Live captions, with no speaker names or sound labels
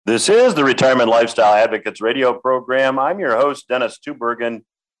This is the Retirement Lifestyle Advocates radio program. I'm your host, Dennis Tubergen.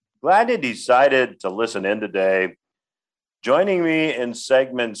 Glad you decided to listen in today. Joining me in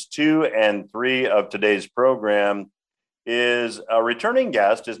segments 2 and 3 of today's program is a returning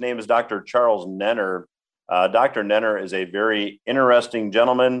guest. His name is Dr. Charles Nenner. Dr. Nenner is a very interesting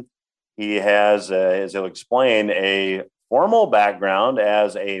gentleman. He has, as he'll explain, a formal background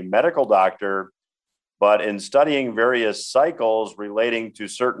as a medical doctor, but in studying various cycles relating to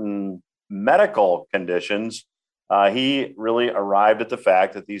certain medical conditions, he really arrived at the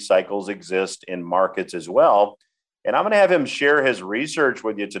fact that these cycles exist in markets as well. And I'm going to have him share his research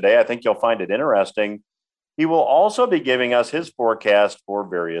with you today. I think you'll find it interesting. He will also be giving us his forecast for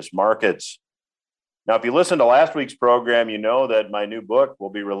various markets. Now, if you listened to last week's program, you know that my new book will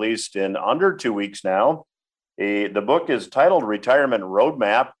be released in under 2 weeks now. The book is titled Retirement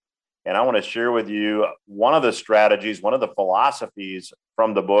Roadmap. And I want to share with you one of the strategies, one of the philosophies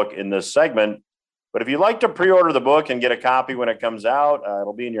from the book in this segment. But if you'd like to pre-order the book and get a copy when it comes out,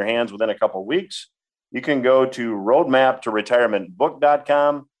 it'll be in your hands within a couple of weeks. You can go to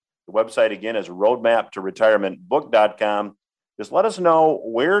roadmaptoretirementbook.com. The website again is roadmaptoretirementbook.com. Just let us know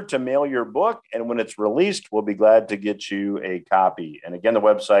where to mail your book, and when it's released, we'll be glad to get you a copy. And again, the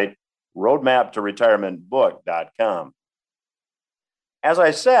website, roadmaptoretirementbook.com. As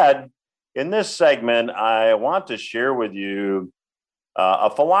I said, in this segment, I want to share with you a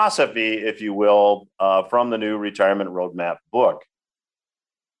philosophy, if you will, from the new Retirement Roadmap book.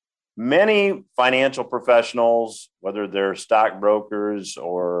 Many financial professionals, whether they're stockbrokers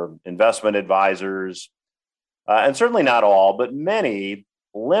or investment advisors, and certainly not all, but many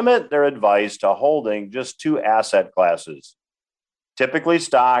limit their advice to holding just two asset classes, typically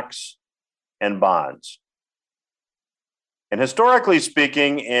stocks and bonds. And historically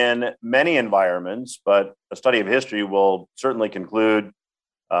speaking, in many environments, but a study of history will certainly conclude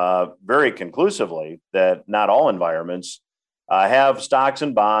very conclusively that not all environments have stocks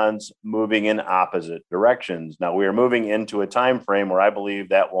and bonds moving in opposite directions. Now, we are moving into a time frame where I believe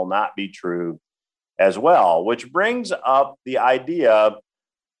that will not be true as well, which brings up the idea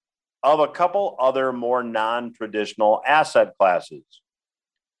of a couple other more non-traditional asset classes.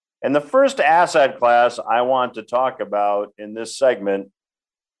 And the first asset class I want to talk about in this segment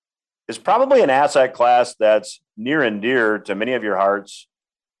is probably an asset class that's near and dear to many of your hearts.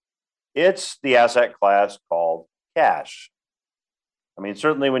 It's the asset class called cash. I mean,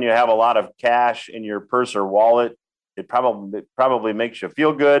 certainly when you have a lot of cash in your purse or wallet, it probably makes you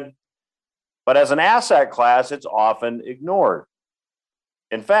feel good. But as an asset class, it's often ignored.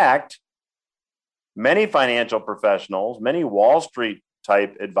 In fact, many financial professionals, many Wall Street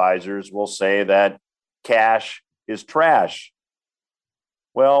type advisors will say that cash is trash.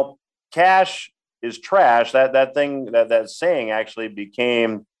 Well, cash is trash. That saying actually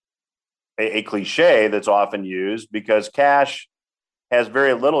became a cliche that's often used because cash has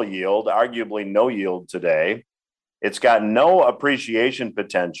very little yield, arguably no yield today. It's got no appreciation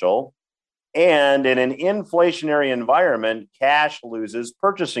potential. And in an inflationary environment, cash loses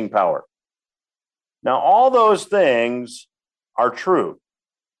purchasing power. Now, all those things are true.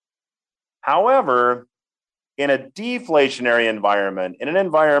 However, in a deflationary environment, in an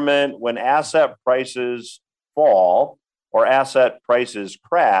environment when asset prices fall or asset prices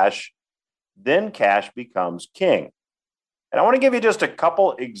crash, then cash becomes king. And I want to give you just a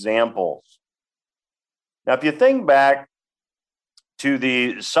couple examples. Now, if you think back to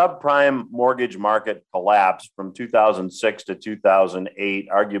the subprime mortgage market collapse from 2006 to 2008,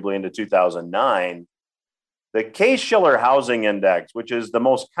 arguably into 2009, the Case-Shiller Housing Index, which is the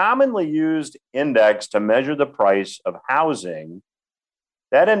most commonly used index to measure the price of housing,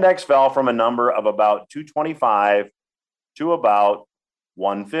 that index fell from a number of about 225 to about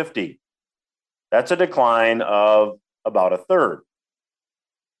 150. That's a decline of about a third.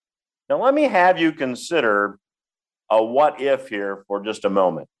 Now, let me have you consider a what if here for just a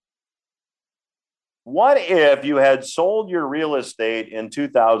moment. What if you had sold your real estate in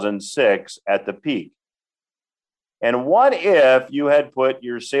 2006 at the peak? And what if you had put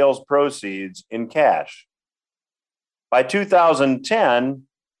your sales proceeds in cash? By 2010,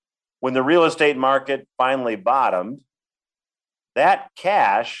 when the real estate market finally bottomed, that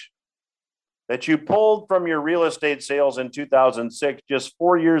cash that you pulled from your real estate sales in 2006, just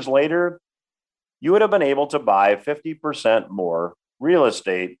 4 years later, you would have been able to buy 50% more real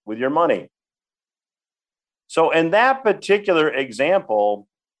estate with your money. So in that particular example,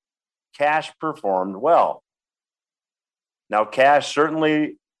 cash performed well. Now, cash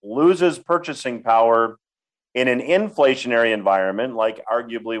certainly loses purchasing power in an inflationary environment like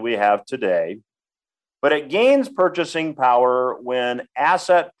arguably we have today. but it gains purchasing power when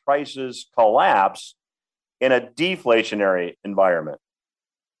asset prices collapse in a deflationary environment.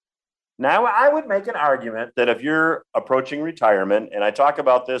 Now, I would make an argument that if you're approaching retirement, and I talk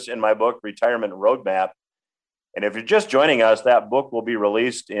about this in my book, Retirement Roadmap, and if you're just joining us, that book will be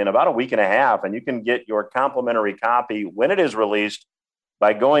released in about a week and a half, and you can get your complimentary copy when it is released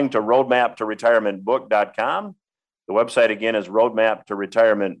by going to roadmaptoretirementbook.com. The website again is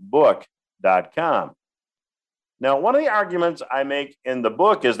roadmaptoretirementbook.com. Now, one of the arguments I make in the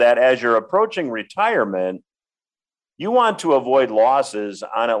book is that as you're approaching retirement, you want to avoid losses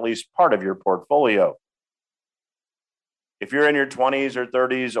on at least part of your portfolio. If you're in your 20s or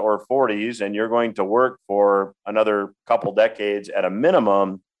 30s or 40s and you're going to work for another couple decades at a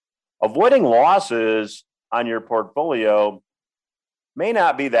minimum, avoiding losses on your portfolio may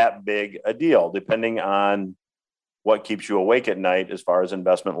not be that big a deal, depending on what keeps you awake at night as far as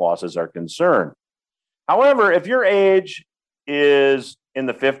investment losses are concerned. However, if your age is in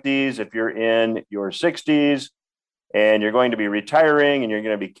the 50s, if you're in your 60s, and you're going to be retiring and you're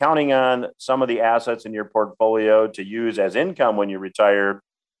going to be counting on some of the assets in your portfolio to use as income when you retire,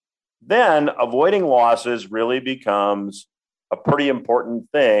 then avoiding losses really becomes a pretty important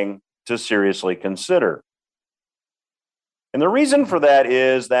thing to seriously consider. And the reason for that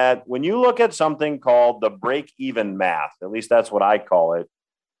is that when you look at something called the break-even math, at least that's what I call it,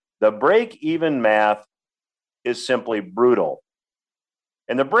 the break-even math is simply brutal.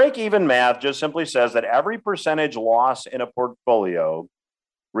 And the break-even math just simply says that every percentage loss in a portfolio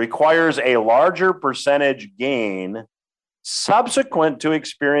requires a larger percentage gain subsequent to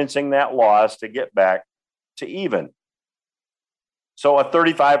experiencing that loss to get back to even. So a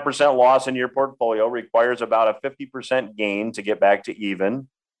 35% loss in your portfolio requires about a 50% gain to get back to even.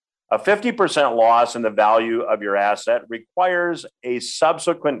 A 50% loss in the value of your asset requires a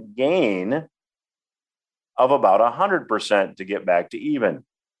subsequent gain of about 100% to get back to even.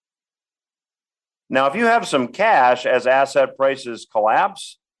 Now, if you have some cash as asset prices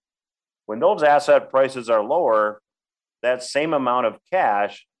collapse, when those asset prices are lower, that same amount of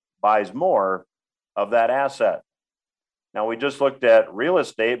cash buys more of that asset. Now, we just looked at real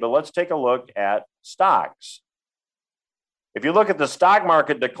estate, but let's take a look at stocks. If you look at the stock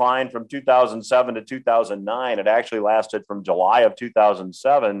market decline from 2007 to 2009, it actually lasted from July of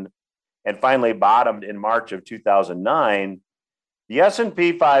 2007 and finally bottomed in March of 2009. The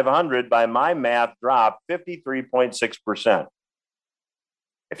S&P 500, by my math, dropped 53.6%.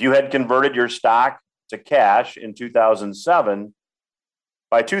 If you had converted your stock to cash in 2007,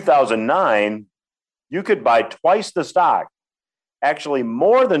 by 2009, you could buy twice the stock, actually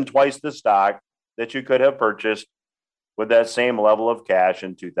more than twice the stock that you could have purchased with that same level of cash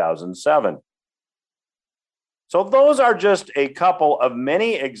in 2007. So those are just a couple of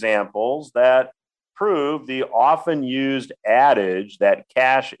many examples that prove the often used adage that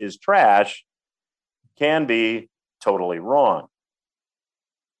cash is trash can be totally wrong.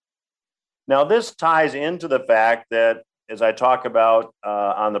 Now, this ties into the fact that, as I talk about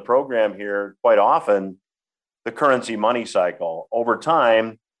on the program here quite often, the currency money cycle. Over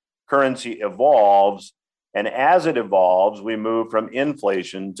time, currency evolves, and as it evolves, we move from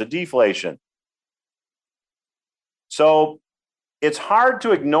inflation to deflation. So it's hard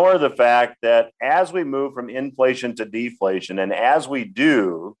to ignore the fact that as we move from inflation to deflation, and as we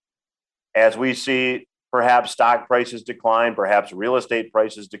do, as we see perhaps stock prices decline, perhaps real estate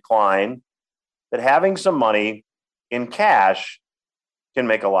prices decline, that having some money in cash can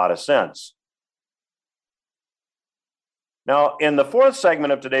make a lot of sense. Now, in the fourth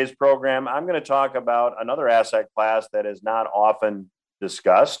segment of today's program, I'm going to talk about another asset class that is not often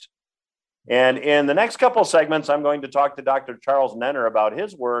discussed. And in the next couple of segments, I'm going to talk to Dr. Charles Nenner about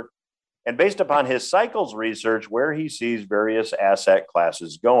his work and based upon his cycles research, where he sees various asset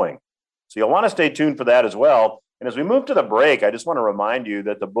classes going. So you'll want to stay tuned for that as well. And as we move to the break, I just want to remind you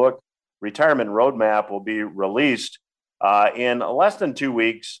that the book Retirement Roadmap will be released in less than 2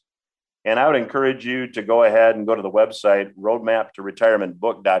 weeks. And I would encourage you to go ahead and go to the website,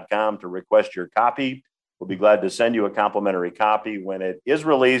 roadmaptoretirementbook.com, to request your copy. We'll be glad to send you a complimentary copy when it is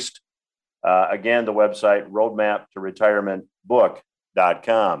released. Again, the website,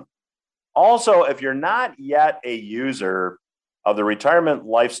 roadmaptoretirementbook.com. Also, if you're not yet a user of the Retirement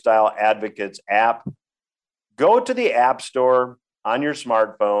Lifestyle Advocates app, go to the App Store on your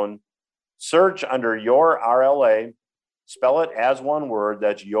smartphone, search under Your RLA, spell it as one word,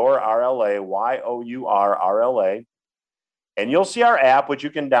 that's Your RLA, YOUR-RLA, and you'll see our app, which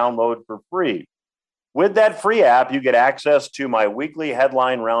you can download for free. With that free app, you get access to my weekly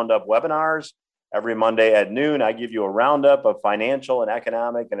headline roundup webinars, Every Monday at noon, I give you a roundup of financial and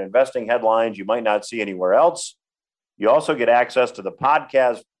economic and investing headlines you might not see anywhere else. You also get access to the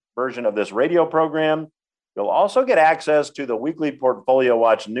podcast version of this radio program. You'll also get access to the weekly Portfolio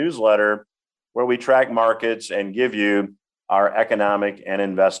Watch newsletter, where we track markets and give you our economic and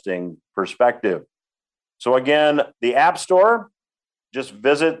investing perspective. So again, the App Store, just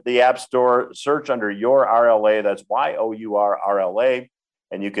visit the App Store, search under Your RLA, that's YOURRLA,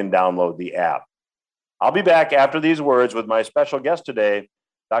 and you can download the app. I'll be back after these words with my special guest today,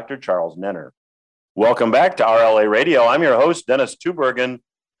 Dr. Charles Nenner. Welcome back to RLA Radio. I'm your host, Dennis Tubergen.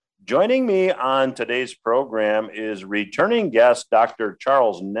 Joining me on today's program is returning guest, Dr.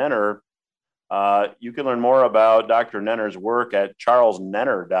 Charles Nenner. You can learn more about Dr. Nenner's work at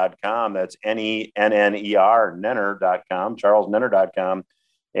charlesnenner.com. That's Nenner, Nenner.com, charlesnenner.com.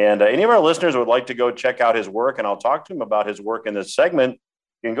 And any of our listeners would like to go check out his work, and I'll talk to him about his work in this segment.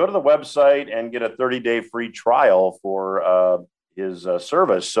 You can go to the website and get a 30-day free trial for his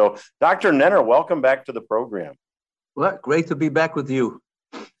service. So, Dr. Nenner, welcome back to the program. Well, great to be back with you.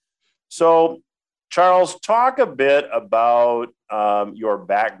 So, Charles, talk a bit about your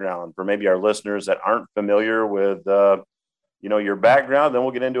background for maybe our listeners that aren't familiar with, your background. Then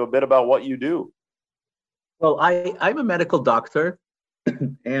we'll get into a bit about what you do. Well, I'm a medical doctor,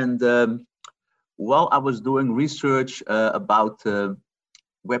 and while I was doing research about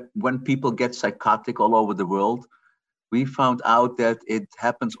when people get psychotic all over the world, we found out that it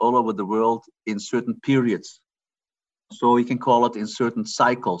happens all over the world in certain periods. So you can call it in certain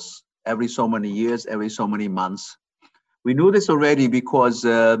cycles, every so many years, every so many months. We knew this already because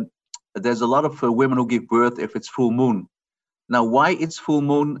there's a lot of women who give birth if it's full moon. Now, why it's full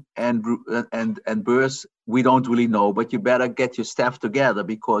moon and births, we don't really know, but you better get your staff together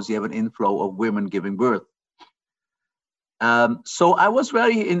because you have an inflow of women giving birth. So I was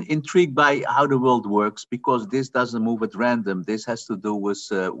very intrigued by how the world works, because this doesn't move at random. This has to do with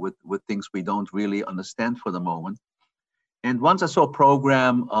things we don't really understand for the moment. And once I saw a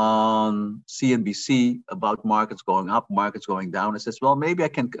program on CNBC about markets going up, markets going down, I said, well, maybe I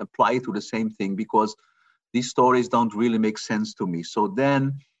can apply it to the same thing, because these stories don't really make sense to me. So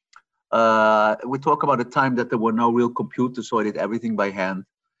then we talk about a time that there were no real computers, so I did everything by hand.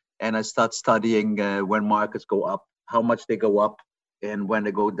 And I start studying when markets go up, how much they go up, and when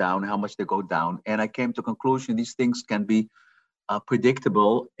they go down, how much they go down. And I came to the conclusion these things can be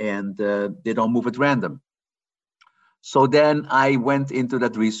predictable, and they don't move at random. So then I went into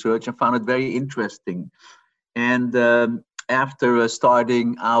that research and found it very interesting. And after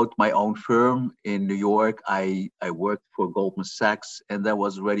starting out my own firm in New York, I worked for Goldman Sachs, and that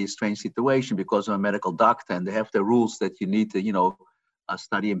was already a strange situation because I'm a medical doctor and they have the rules that you need to,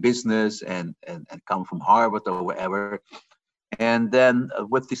 study in business and come from Harvard or wherever. And then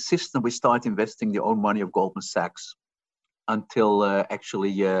with the system, we start investing the own money of Goldman Sachs until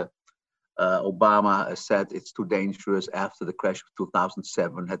Obama said it's too dangerous after the crash of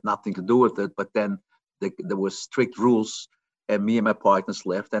 2007. Had nothing to do with it, but then there were strict rules, and me and my partners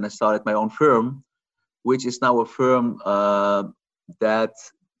left, and I started my own firm, which is now a firm that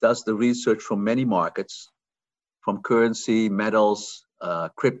does the research from many markets, from currency, metals,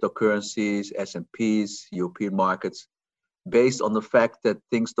 cryptocurrencies, S&Ps, European markets, based on the fact that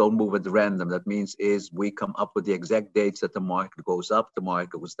things don't move at random. That means we come up with the exact dates that the market goes up, the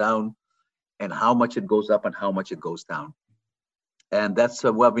market goes down, and how much it goes up and how much it goes down. And that's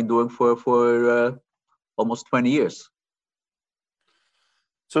what I've been doing for almost 20 years.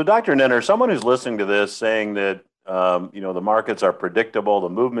 So, Dr. Nenner, someone who's listening to this saying that, the markets are predictable, the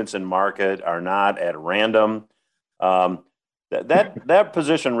movements in market are not at random, that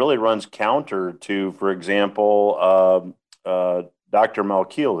position really runs counter to, for example, Dr.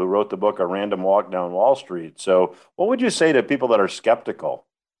 Malkiel, who wrote the book A Random Walk Down Wall Street. So what would you say to people that are skeptical?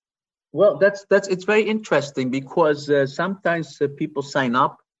 Well, it's very interesting because sometimes people sign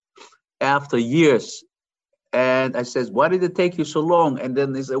up after years, and I says, why did it take you so long? And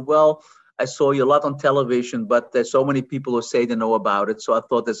then they say, well, I saw you a lot on television, but there's so many people who say they know about it, so I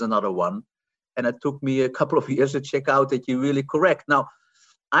thought there's another one. And it took me a couple of years to check out that you're really correct. Now,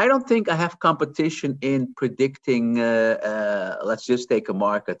 I don't think I have competition in predicting, let's just take a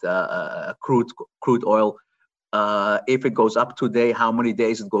market, crude oil. If it goes up today, how many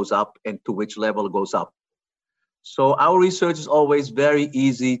days it goes up and to which level it goes up. So our research is always very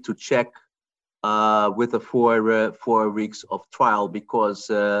easy to check with the 4 weeks of trial, because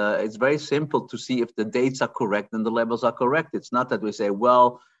it's very simple to see if the dates are correct and the levels are correct. It's not that we say,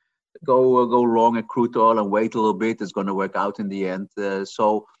 well, go long at crude oil and wait a little bit, it's going to work out in the end.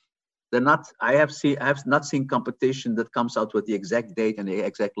 So they're not. I have not seen competition that comes out with the exact date and the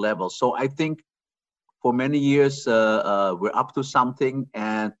exact level. So I think for many years, we're up to something,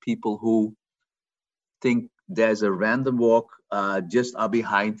 and people who think there's a random walk just are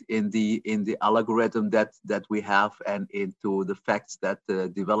behind in the algorithm that we have and into the facts that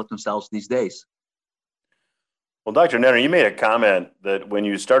develop themselves these days. Well, Dr. Nenner, you made a comment that when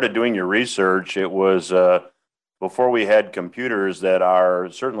you started doing your research, it was before we had computers that are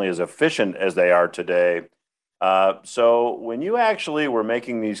certainly as efficient as they are today. So when you actually were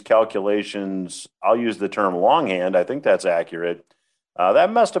making these calculations, I'll use the term longhand, I think that's accurate.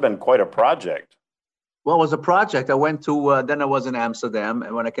 That must have been quite a project. Well, it was a project. I went to, then I was in Amsterdam,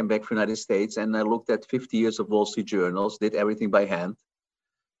 and when I came back from the United States, and I looked at 50 years of Wall Street journals, did everything by hand.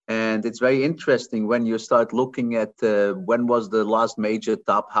 And it's very interesting when you start looking at when was the last major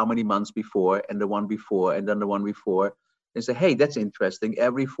top, how many months before, and the one before, and then the one before. And say, hey, that's interesting.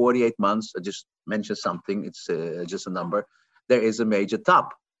 Every 48 months, I just mentioned something, it's just a number, there is a major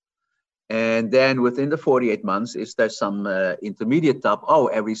top. And then within the 48 months, is there some intermediate top? Oh,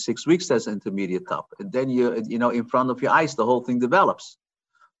 every 6 weeks there's an intermediate top. And then you know, in front of your eyes, the whole thing develops.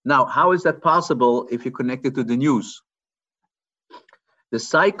 Now, how is that possible if you connect it to the news? The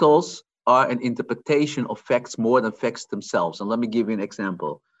cycles are an interpretation of facts more than facts themselves. And let me give you an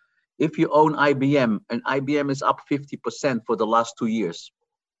example. If you own IBM, and IBM is up 50% for the last 2 years,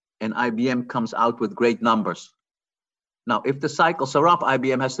 and IBM comes out with great numbers. Now, if the cycles are up,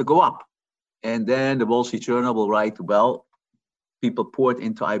 IBM has to go up. And then the Wall Street Journal will write, well, people poured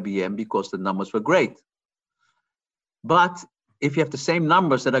into IBM because the numbers were great. But if you have the same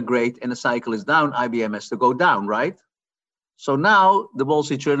numbers that are great and the cycle is down, IBM has to go down, right? So now the Wall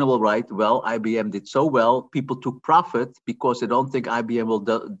Street Journal will write, well, IBM did so well, people took profit because they don't think IBM will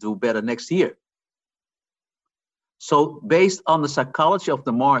do better next year. So based on the psychology of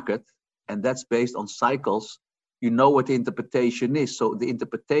the market, and that's based on cycles, you know what the interpretation is. So the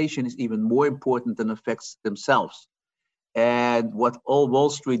interpretation is even more important than the facts themselves. And what all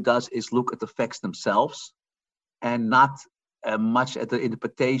Wall Street does is look at the facts themselves and not much at the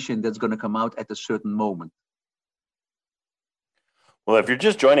interpretation that's going to come out at a certain moment. Well, if you're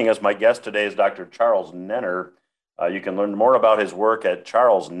just joining us, my guest today is Dr. Charles Nenner. You can learn more about his work at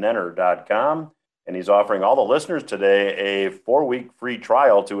charlesnenner.com. And he's offering all the listeners today a 4-week free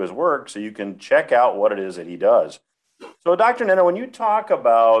trial to his work so you can check out what it is that he does. So, Dr. Nenner, when you talk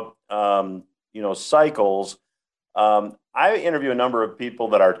about, cycles, I interview a number of people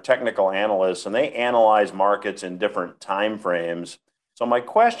that are technical analysts, and they analyze markets in different time frames. So my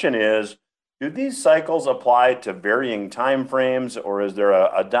question is, do these cycles apply to varying time frames, or is there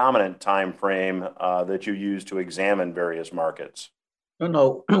a dominant time frame that you use to examine various markets?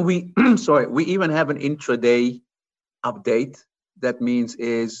 No, we we even have an intraday update. That means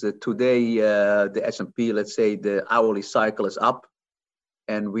is today the S&P, let's say the hourly cycle is up,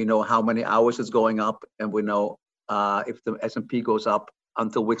 and we know how many hours it's going up, and we know if the S&P goes up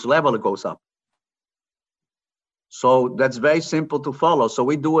until which level it goes up. So that's very simple to follow. So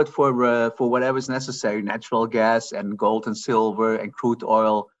we do it for whatever is necessary, natural gas and gold and silver and crude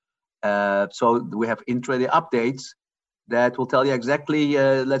oil. So we have intraday updates that will tell you exactly,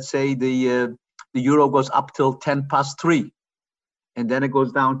 let's say the euro goes up till 3:10, and then it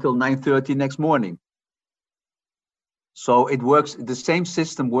goes down till 9:30 next morning. So it works, the same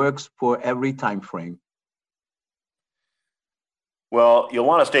system works for every time frame. Well, you'll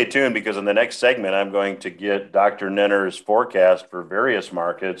want to stay tuned because in the next segment, I'm going to get Dr. Nenner's forecast for various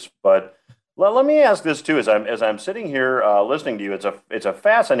markets. But let me ask this too: as I'm sitting here listening to you, it's a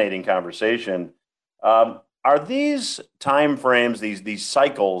fascinating conversation. Are these time frames, these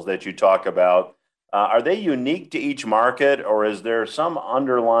cycles that you talk about, are they unique to each market, or is there some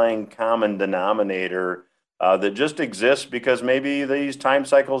underlying common denominator that just exists because maybe these time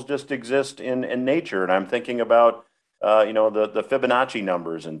cycles just exist in nature? And I'm thinking about the Fibonacci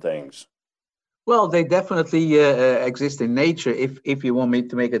numbers and things. Well, they definitely exist in nature. If you want me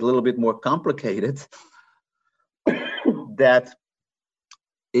to make it a little bit more complicated, that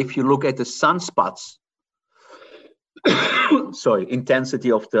if you look at the sunspots, sorry,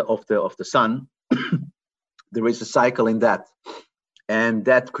 intensity of the sun, there is a cycle in that, and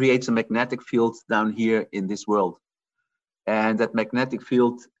that creates a magnetic field down here in this world. And that magnetic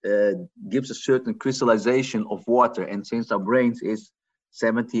field gives a certain crystallization of water. And since our brains is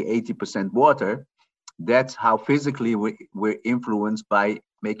 70–80% water, that's how physically we're influenced by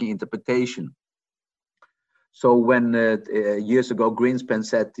making interpretation. So when years ago Greenspan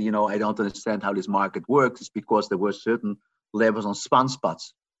said, I don't understand how this market works, it's because there were certain levels on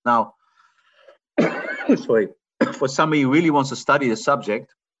sunspots. Now, sorry, for somebody who really wants to study the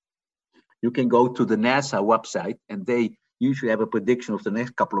subject, you can go to the NASA website, and they usually have a prediction of the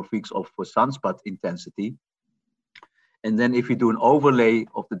next couple of weeks of sunspot intensity. And then if you do an overlay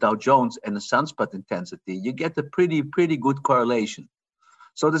of the Dow Jones and the sunspot intensity, you get a pretty good correlation.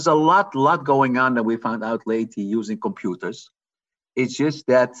 So there's a lot going on that we found out lately using computers. It's just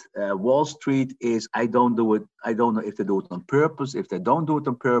that Wall Street is, I don't know if they do it on purpose, if they don't do it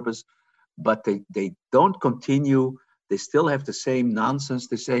on purpose, but they don't continue. They still have the same nonsense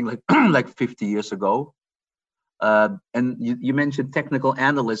they're saying like, like 50 years ago. And you mentioned technical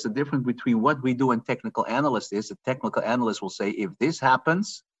analysts. The difference between what we do and technical analysts is a technical analyst will say, if this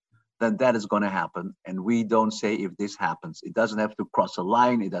happens, then that is going to happen. And we don't say if this happens. It doesn't have to cross a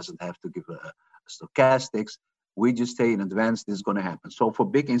line. It doesn't have to give a stochastics. We just say in advance this is going to happen. So for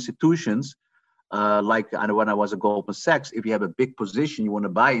big institutions, like when I was at Goldman Sachs, if you have a big position, you want to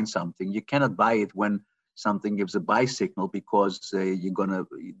buy in something, you cannot buy it when something gives a buy signal because the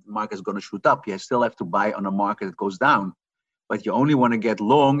market's going to shoot up. You still have to buy on a market that goes down. But you only want to get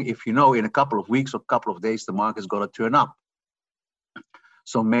long if you know in a couple of weeks or a couple of days, the market's going to turn up.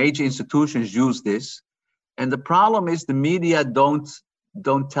 So major institutions use this. And the problem is the media don't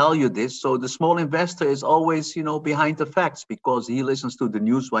tell you this. So the small investor is always, behind the facts because he listens to the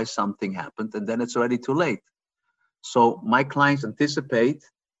news why something happened and then it's already too late. So my clients anticipate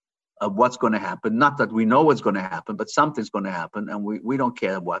what's going to happen. Not that we know what's going to happen, but something's going to happen. And we don't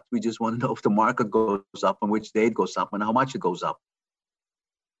care what. We just want to know if the market goes up and which day it goes up and how much it goes up.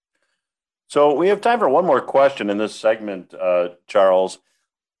 So we have time for one more question in this segment, Charles.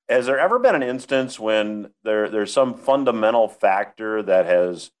 Has there ever been an instance when there's some fundamental factor that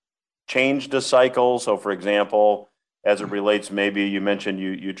has changed a cycle? So, for example, as it relates, maybe you mentioned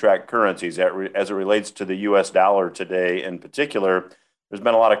you track currencies as it relates to the U.S. dollar today in particular. There's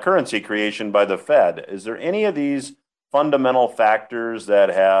been a lot of currency creation by the Fed. Is there any of these fundamental factors that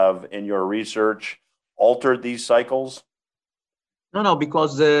have, in your research, altered these cycles? No,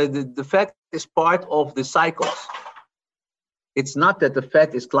 because the Fed is part of the cycles. It's not that the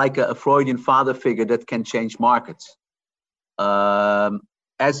Fed is like a Freudian father figure that can change markets.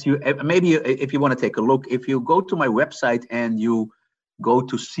 If you want to take a look, if you go to my website and you go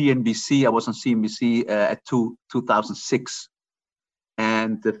to CNBC, I was on CNBC at 2006,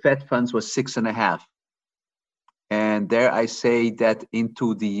 and the Fed funds was 6.5. And there I say that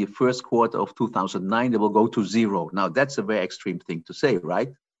into the first quarter of 2009, they will go to 0. Now that's a very extreme thing to say,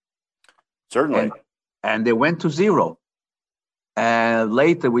 right? Certainly. And they went to 0. And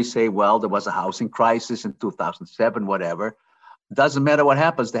later we say, well, there was a housing crisis in 2007, whatever. Doesn't matter what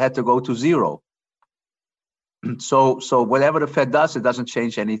happens, they had to go to 0. So whatever the Fed does, it doesn't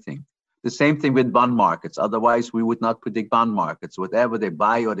change anything. The same thing with bond markets. Otherwise, we would not predict bond markets. Whatever they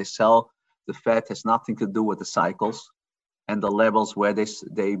buy or they sell, the Fed has nothing to do with the cycles and the levels where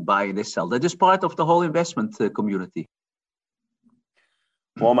they buy and they sell. They're just part of the whole investment community.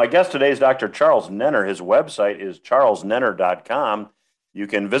 Well, my guest today is Dr. Charles Nenner. His website is charlesnenner.com. You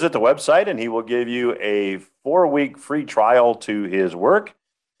can visit the website and he will give you a 4-week free trial to his work.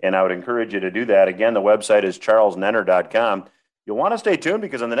 And I would encourage you to do that. Again, the website is charlesnenner.com. You'll want to stay tuned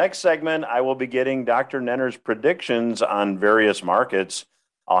because in the next segment, I will be getting Dr. Nenner's predictions on various markets.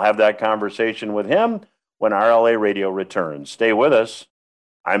 I'll have that conversation with him when RLA Radio returns. Stay with us.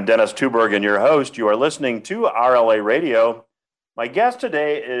 I'm Dennis Tuberg and your host. You are listening to RLA Radio. My guest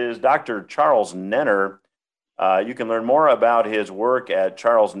today is Dr. Charles Nenner. You can learn more about his work at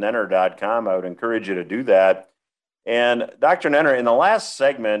charlesnenner.com. I would encourage you to do that. And Dr. Nenner, in the last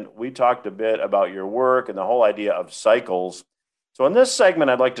segment, we talked a bit about your work and the whole idea of cycles. So in this segment,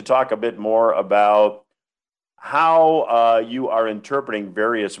 I'd like to talk a bit more about how you are interpreting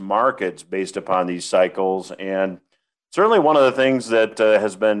various markets based upon these cycles. And certainly one of the things that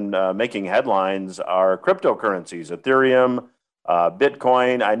has been making headlines are cryptocurrencies, Ethereum,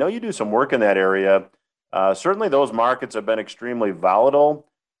 Bitcoin. I know you do some work in that area. Certainly those markets have been extremely volatile.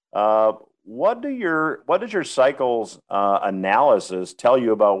 What does your cycles analysis tell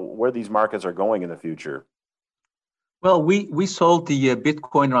you about where these markets are going in the future? Well, we sold the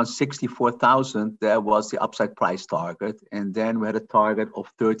Bitcoin around 64,000. That was the upside price target. And then we had a target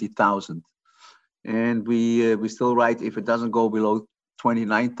of 30,000. And we still write if it doesn't go below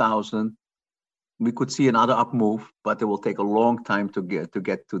 29,000, we could see another up move, but it will take a long time to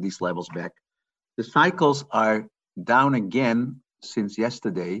get to these levels back. The cycles are down again since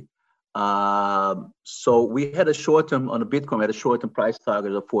yesterday. So we had a short term on the Bitcoin, we had a short term price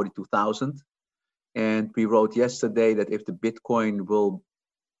target of 42,000. And we wrote yesterday that if the Bitcoin will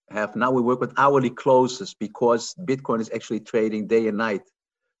have, now we work with hourly closes because Bitcoin is actually trading day and night.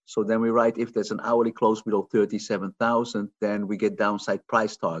 So then we write if there's an hourly close below 37,000, then we get downside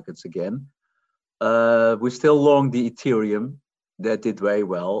price targets again. We still long the Ethereum. That did very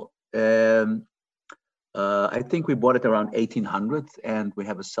well. I think we bought it around 1800, and we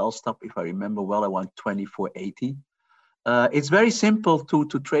have a sell stop, if I remember well, around 2480. It's very simple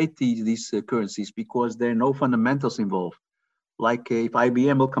to trade these currencies because there are no fundamentals involved. Like if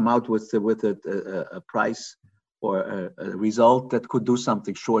IBM will come out with a price or a result that could do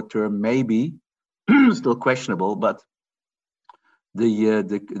something short term, maybe still questionable, but the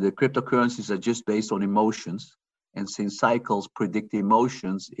cryptocurrencies are just based on emotions, and since cycles predict the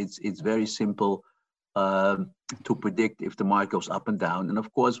emotions, it's very simple to predict if the market goes up and down. And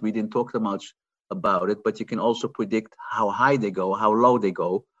of course, we didn't talk that much about it, but you can also predict how high they go, how low they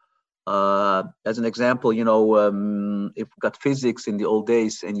go. As an example, you know, if you got physics in the old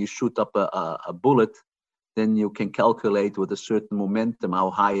days and you shoot up a bullet, then you can calculate with a certain momentum how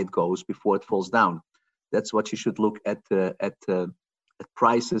high it goes before it falls down. That's what you should look at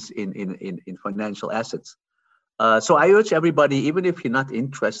prices in financial assets. So I urge everybody, even if you're not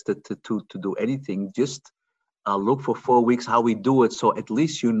interested to do anything, just look for 4 weeks how we do it. So at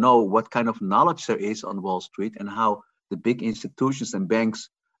least you know what kind of knowledge there is on Wall Street and how the big institutions and banks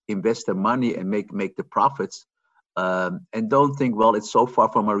invest their money and make the profits. And don't think, well, it's so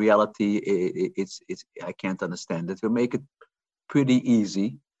far from a reality. It's I can't understand it. We make it pretty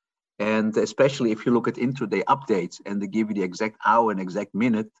easy. And especially if you look at intraday updates and they give you the exact hour and exact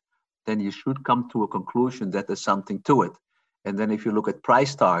minute, then you should come to a conclusion that there's something to it. And then if you look at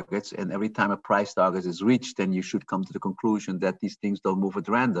price targets, and every time a price target is reached, then you should come to the conclusion that these things don't move at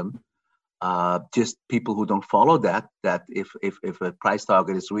random. Just people who don't follow that if a price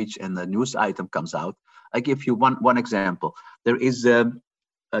target is reached and a news item comes out. I give you one example. There is a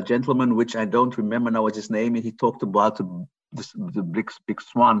gentleman, which I don't remember now what his name is. He talked about the big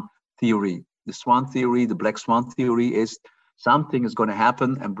swan theory. The swan theory, the black swan theory is something is going to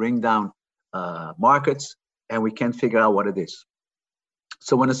happen and bring down markets, and we can't figure out what it is.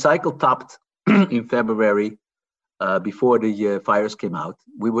 So when the cycle topped in February, before the fires came out,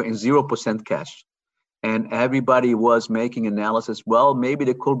 we were in 0% cash. And everybody was making analysis. Well, maybe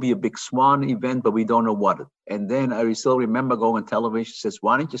there could be a big swan event, but we don't know what. And then I still remember going on television, says,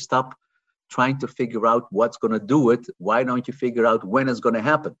 why don't you stop trying to figure out what's going to do it? Why don't you figure out when it's going to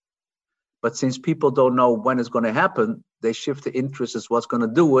happen? But since people don't know when it's going to happen, they shift the interest as what's going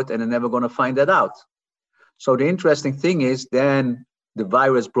to do it, and they're never going to find that out. So the interesting thing is then the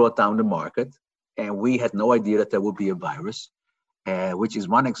virus brought down the market, and we had no idea that there would be a virus, which is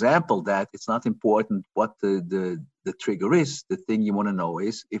one example that it's not important what the trigger is. The thing you want to know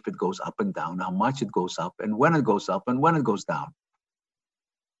is if it goes up and down, how much it goes up, and when it goes up, and when it goes down.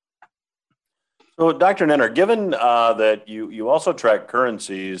 So, Dr. Nenner, given that you also track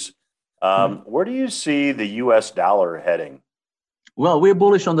currencies, where do you see the U.S. dollar heading? Well, we're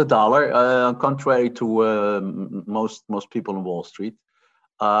bullish on the dollar, contrary to most people on Wall Street.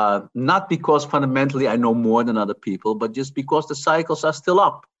 Not because fundamentally I know more than other people, but just because the cycles are still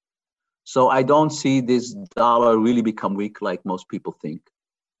up. So I don't see this dollar really become weak like most people think.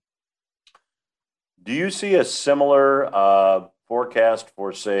 Do you see a similar forecast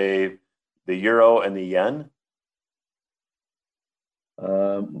for, say, the euro and the yen?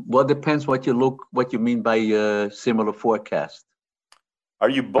 Well, it depends what you mean by similar forecast. Are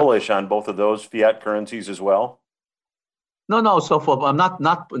you bullish on both of those fiat currencies as well? No. So far, I'm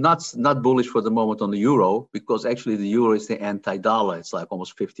not bullish for the moment on the euro, because actually the euro is the anti-dollar. It's like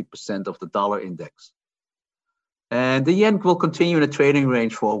almost 50% of the dollar index, and the yen will continue in a trading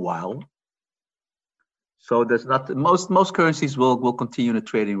range for a while. So there's not most currencies will continue in a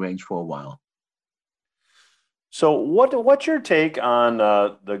trading range for a while. So what's your take on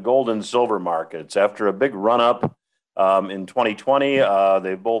the gold and silver markets after a big run up in 2020?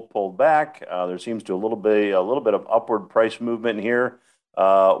 They both pulled back. There seems to a little bit of upward price movement here.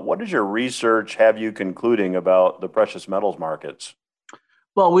 What does your research have you concluding about the precious metals markets?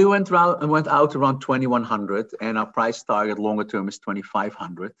 Well, we went out around 2100, and our price target longer term is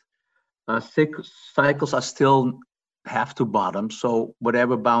 2500. Cycles are still have to bottom, so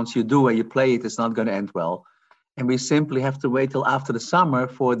whatever bounce you do and you play it, it's not going to end well. And we simply have to wait till after the summer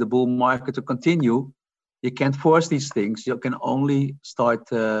for the bull market to continue. You can't force these things. You can only start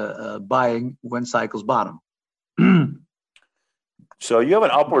buying when cycles bottom. So you have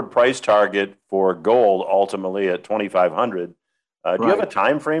an upward price target for gold ultimately at 2,500. Do you have a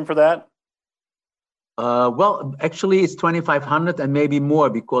time frame for that? Well, actually, it's 2,500 and maybe more,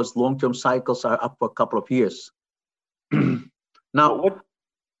 because long-term cycles are up for a couple of years. Now,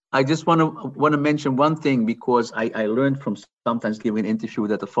 I just want to mention one thing, because I learned from sometimes giving an interview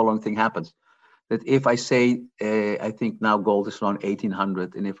that the following thing happens. That if I say, I think now gold is around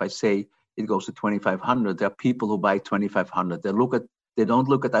 1,800, and if I say it goes to 2,500. There are people who buy 2,500. They don't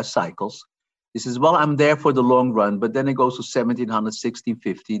look at our cycles. This is, well, I'm there for the long run, but then it goes to 1,700,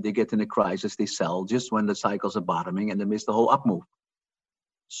 1,650. They get in a crisis, they sell just when the cycles are bottoming, and they miss the whole up move.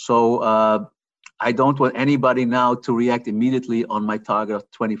 So I don't want anybody now to react immediately on my target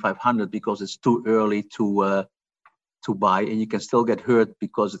of 2,500 because it's too early to buy, and you can still get hurt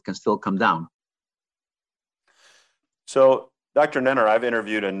because it can still come down. So, Dr. Nenner, I've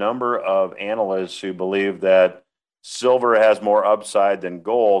interviewed a number of analysts who believe that silver has more upside than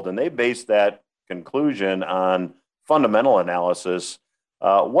gold, and they base that conclusion on fundamental analysis.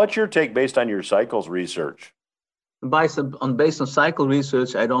 What's your take based on your cycles research? Based on cycle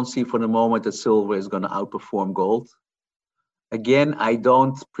research, I don't see for the moment that silver is going to outperform gold. Again, I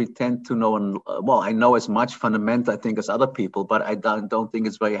don't pretend to know, well, I know as much fundamental, I think, as other people, but I don't think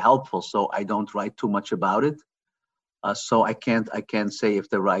it's very helpful, so I don't write too much about it. So I can't say if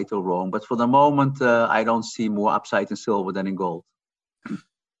they're right or wrong. But for the moment, I don't see more upside in silver than in gold. Do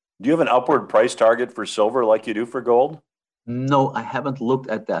you have an upward price target for silver like you do for gold? No, I haven't looked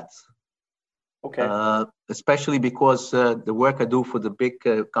at that. Okay. Especially because the work I do for the big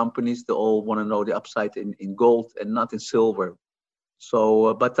companies, they all want to know the upside in gold and not in silver.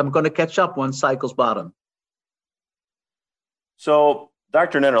 So, but I'm going to catch up when cycles bottom. So,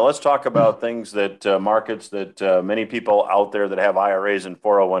 Dr. Nenner, let's talk about things that markets that many people out there that have IRAs and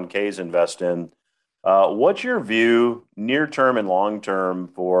 401ks invest in. What's your view, near term and long term,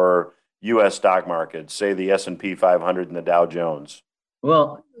 for U.S. stock markets, say the S&P 500 and the Dow Jones?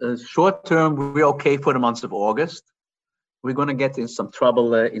 Well, short term, we're okay for the month of August. We're going to get in some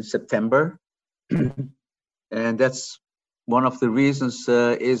trouble in September. And that's one of the reasons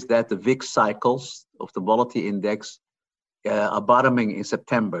is that the VIX cycles of the volatility index are bottoming in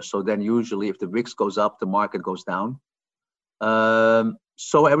September. So then usually if the VIX goes up, the market goes down.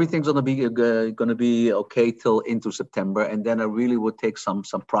 So everything's going to be okay till into September. And then I really would take some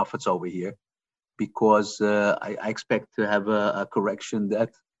profits over here, because I expect to have a correction that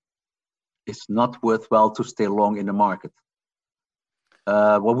it's not worthwhile to stay long in the market.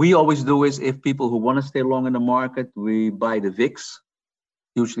 What we always do is, if people who want to stay long in the market, we buy the VIX,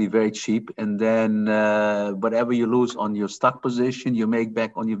 usually very cheap, and then whatever you lose on your stock position, you make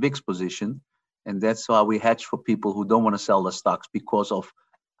back on your VIX position, and that's why we hedge for people who don't want to sell their stocks because of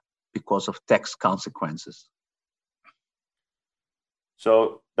tax consequences.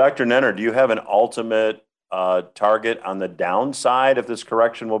 So, Dr. Nenner, do you have an ultimate target on the downside if this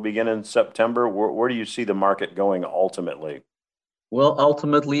correction will begin in September? Where do you see the market going ultimately? Well,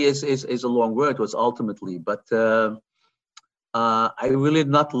 ultimately is a long word. Was ultimately, but I really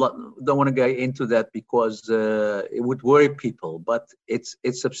don't want to get into that because it would worry people. But it's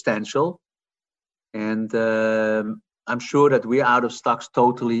substantial, and I'm sure that we're out of stocks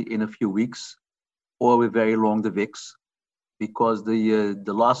totally in a few weeks, or we're very long the VIX, because the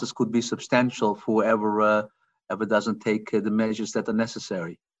losses could be substantial for whoever ever doesn't take the measures that are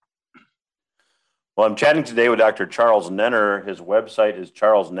necessary. Well, I'm chatting today with Dr. Charles Nenner. His website is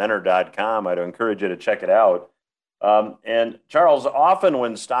charlesnenner.com. I'd encourage you to check it out. And Charles, often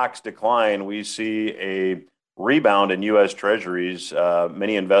when stocks decline, we see a rebound in U.S. Treasuries.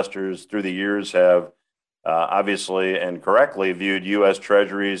 Many investors through the years have obviously and correctly viewed U.S.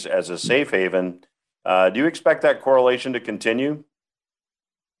 Treasuries as a safe haven. Do you expect that correlation to continue?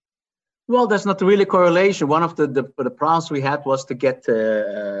 Well, that's not really a correlation. One of the problems we had was to get,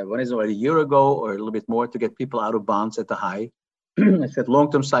 when is it, a year ago or a little bit more, to get people out of bonds at the high. I said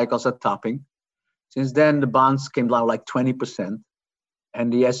long-term cycles are topping. Since then, the bonds came down like 20%,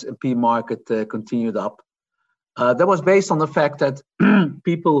 and the S&P market continued up. That was based on the fact that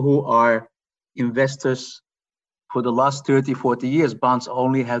people who are investors for the last 30, 40 years, bonds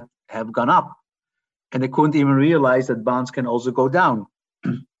only have gone up. And they couldn't even realize that bonds can also go down.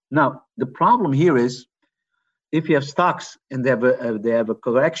 Now, the problem here is, if you have stocks and they have a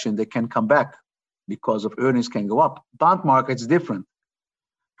correction, they can come back because of earnings can go up. Bond market's different.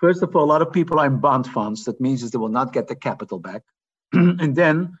 First of all, a lot of people are in bond funds. That means they will not get the capital back. And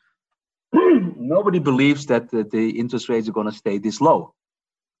then nobody believes that the interest rates are going to stay this low.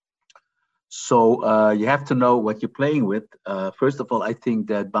 So you have to know what you're playing with. First of all, I think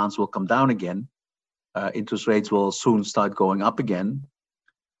that bonds will come down again. Interest rates will soon start going up again.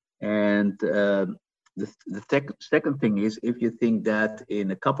 And the second thing is, if you think that in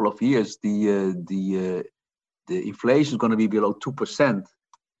a couple of years the inflation is going to be below 2%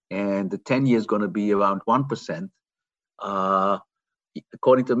 and the 10 years is going to be around 1%,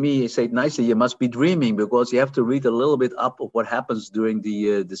 according to me, you say it nicely, you must be dreaming, because you have to read a little bit up of what happens during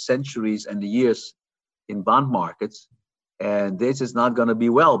the centuries and the years in bond markets. And this is not going to be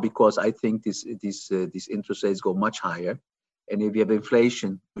well, because I think these interest rates go much higher. And if you have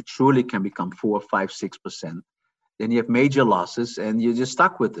inflation, which surely can become 4, 5, 6%, then you have major losses and you're just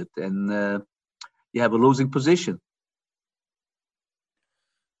stuck with it. And you have a losing position.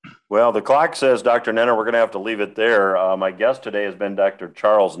 Well, the clock says, Dr. Nenner, we're going to have to leave it there. My guest today has been Dr.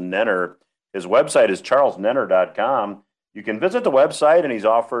 Charles Nenner. His website is charlesnenner.com. You can visit the website, and he's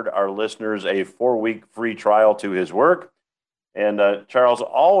offered our listeners a 4-week free trial to his work. And Charles,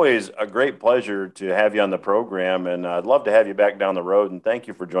 always a great pleasure to have you on the program, and I'd love to have you back down the road, and thank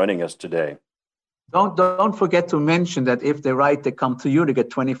you for joining us today. Don't forget to mention that if they write, they come to you to get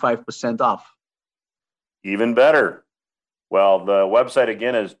 25% off. Even better. Well, the website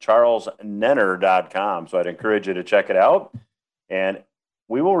again is charlesnenner.com, so I'd encourage you to check it out, and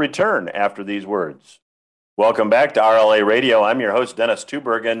we will return after these words. Welcome back to RLA Radio. I'm your host, Dennis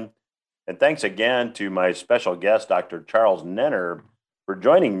Tubergen, and thanks again to my special guest, Dr. Charles Nenner, for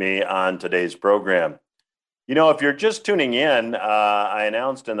joining me on today's program. You know, if you're just tuning in, I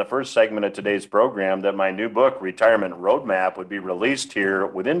announced in the first segment of today's program that my new book, Retirement Roadmap, would be released here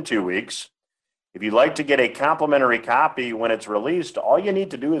within 2 weeks. If you'd like to get a complimentary copy when it's released, all you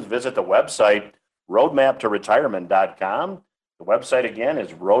need to do is visit the website, roadmaptoretirement.com. The website, again,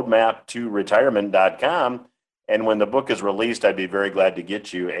 is roadmaptoretirement.com. And when the book is released, I'd be very glad to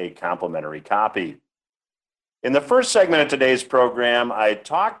get you a complimentary copy. In the first segment of today's program, I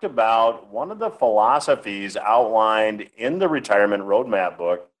talked about one of the philosophies outlined in the Retirement Roadmap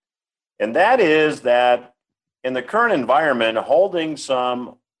book, and that is that in the current environment, holding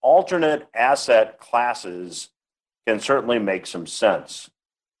some alternate asset classes can certainly make some sense.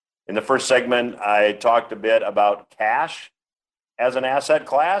 In the first segment, I talked a bit about cash as an asset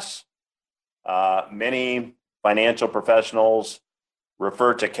class. Many financial professionals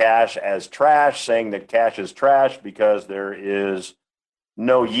refer to cash as trash, saying that cash is trash because there is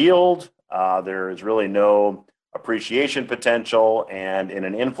no yield, there is really no appreciation potential, and in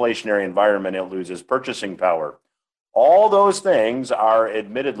an inflationary environment, it loses purchasing power. All those things are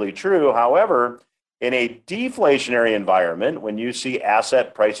admittedly true. However, in a deflationary environment, when you see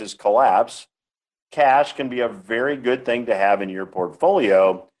asset prices collapse, cash can be a very good thing to have in your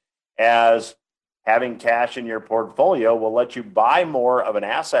portfolio, as having cash in your portfolio will let you buy more of an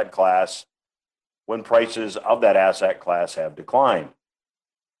asset class when prices of that asset class have declined.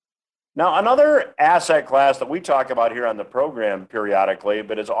 Now, another asset class that we talk about here on the program periodically,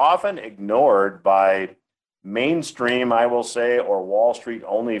 but is often ignored by mainstream, I will say, or Wall Street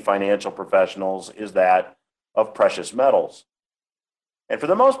only financial professionals, is that of precious metals. And for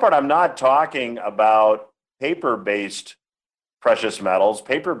the most part, I'm not talking about paper-based precious metals,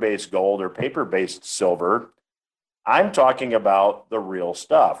 paper-based gold, or paper-based silver. I'm talking about the real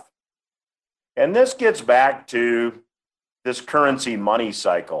stuff. And this gets back to this currency money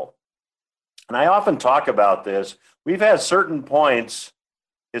cycle. And I often talk about this. We've had certain points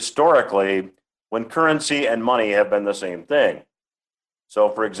historically when currency and money have been the same thing. So,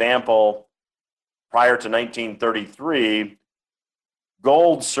 for example, prior to 1933,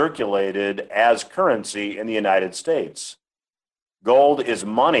 gold circulated as currency in the United States. Gold is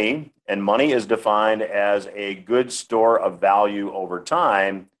money, and money is defined as a good store of value over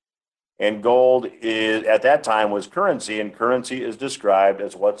time. And gold is, at that time, was currency, and currency is described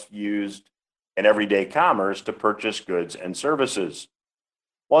as what's used in everyday commerce to purchase goods and services.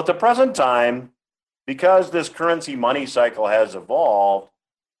 Well, at the present time, because this currency money cycle has evolved,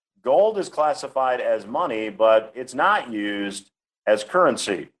 gold is classified as money, but it's not used as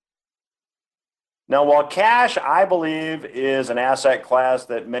currency. Now, while cash, I believe, is an asset class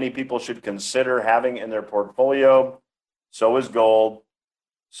that many people should consider having in their portfolio, so is gold,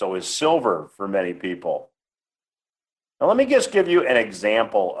 so is silver for many people. Now, let me just give you an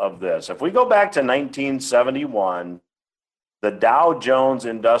example of this. If we go back to 1971, the Dow Jones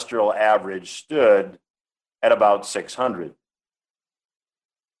Industrial Average stood at about 600.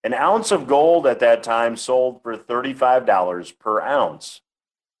 An ounce of gold at that time sold for $35 per ounce.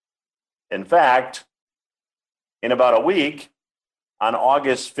 In fact, in about a week, on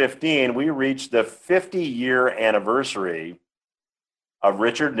August 15, we reached the 50-year anniversary of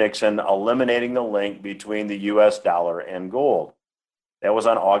Richard Nixon eliminating the link between the US dollar and gold. That was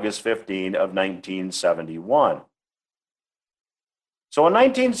on August 15 of 1971. So in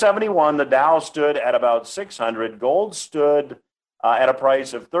 1971, the Dow stood at about 600. Gold stood at a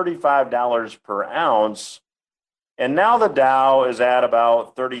price of $35 per ounce. And now the Dow is at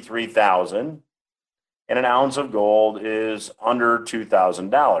about 33,000. And an ounce of gold is under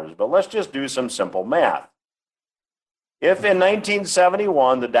 $2,000. But let's just do some simple math. If in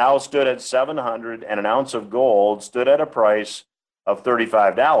 1971 the Dow stood at 700 and an ounce of gold stood at a price of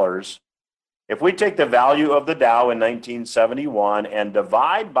 $35, if we take the value of the Dow in 1971 and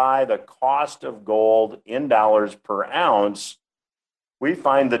divide by the cost of gold in dollars per ounce, we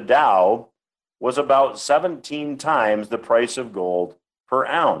find the Dow was about 17 times the price of gold per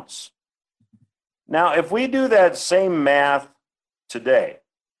ounce. Now, if we do that same math today,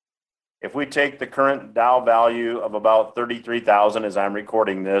 if we take the current Dow value of about 33,000 as I'm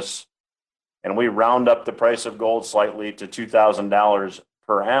recording this, and we round up the price of gold slightly to $2,000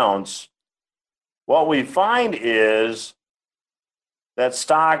 per ounce, what we find is that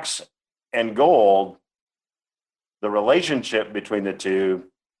stocks and gold, the relationship between the two,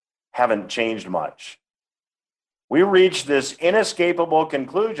 haven't changed much. We reach this inescapable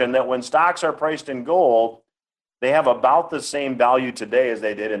conclusion that when stocks are priced in gold, they have about the same value today as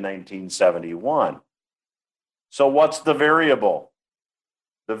they did in 1971. So what's the variable?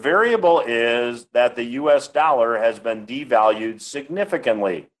 The variable is that the US dollar has been devalued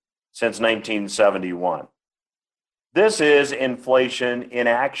significantly since 1971. This is inflation in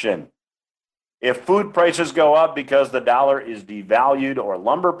action. If food prices go up because the dollar is devalued, or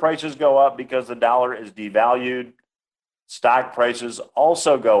lumber prices go up because the dollar is devalued, stock prices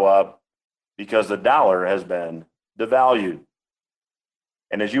also go up because the dollar has been devalued.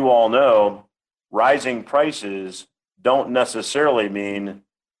 And as you all know, rising prices don't necessarily mean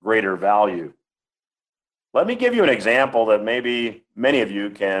greater value. Let me give you an example that maybe many of you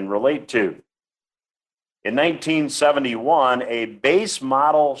can relate to. In 1971, a base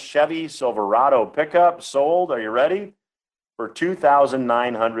model Chevy Silverado pickup sold, are you ready? For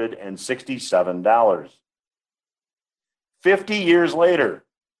 $2,967. 50 years later,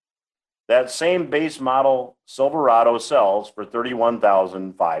 that same base model Silverado sells for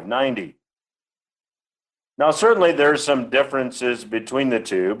 $31,590. Now, certainly there's some differences between the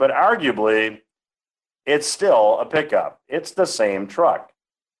two, but arguably it's still a pickup. It's the same truck.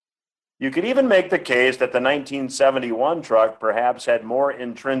 You could even make the case that the 1971 truck perhaps had more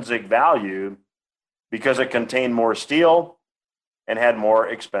intrinsic value because it contained more steel and had more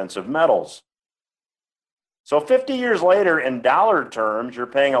expensive metals. So 50 years later, in dollar terms, you're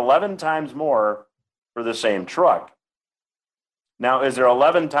paying 11 times more for the same truck. Now, is there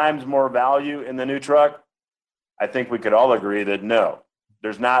 11 times more value in the new truck? I think we could all agree that no,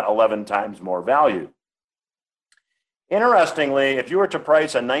 there's not 11 times more value. Interestingly, if you were to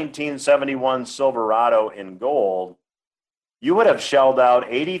price a 1971 Silverado in gold, you would have shelled out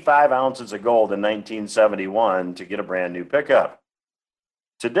 85 ounces of gold in 1971 to get a brand new pickup.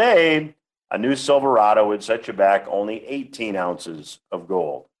 Today, a new Silverado would set you back only 18 ounces of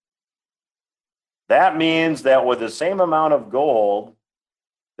gold. That means that with the same amount of gold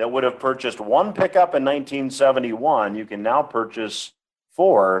that would have purchased one pickup in 1971, you can now purchase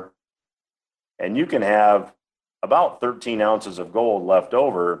 4, and you can have about 13 ounces of gold left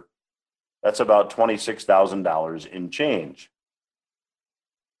over. That's about $26,000 in change.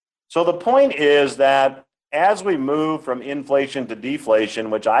 So the point is that as we move from inflation to deflation,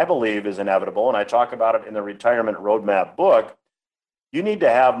 which I believe is inevitable, and I talk about it in the Retirement Roadmap book, you need to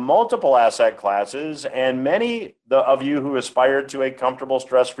have multiple asset classes, and many of you who aspire to a comfortable,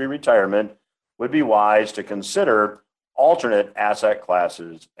 stress-free retirement would be wise to consider alternate asset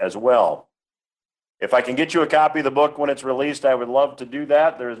classes as well. If I can get you a copy of the book when it's released, I would love to do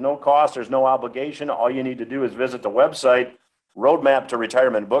that. There is no cost, there's no obligation. All you need to do is visit the website,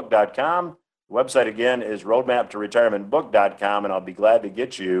 roadmaptoretirementbook.com. The website again is roadmaptoretirementbook.com, and I'll be glad to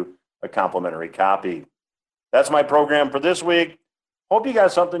get you a complimentary copy. That's my program for this week. Hope you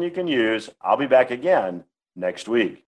got something you can use. I'll be back again next week.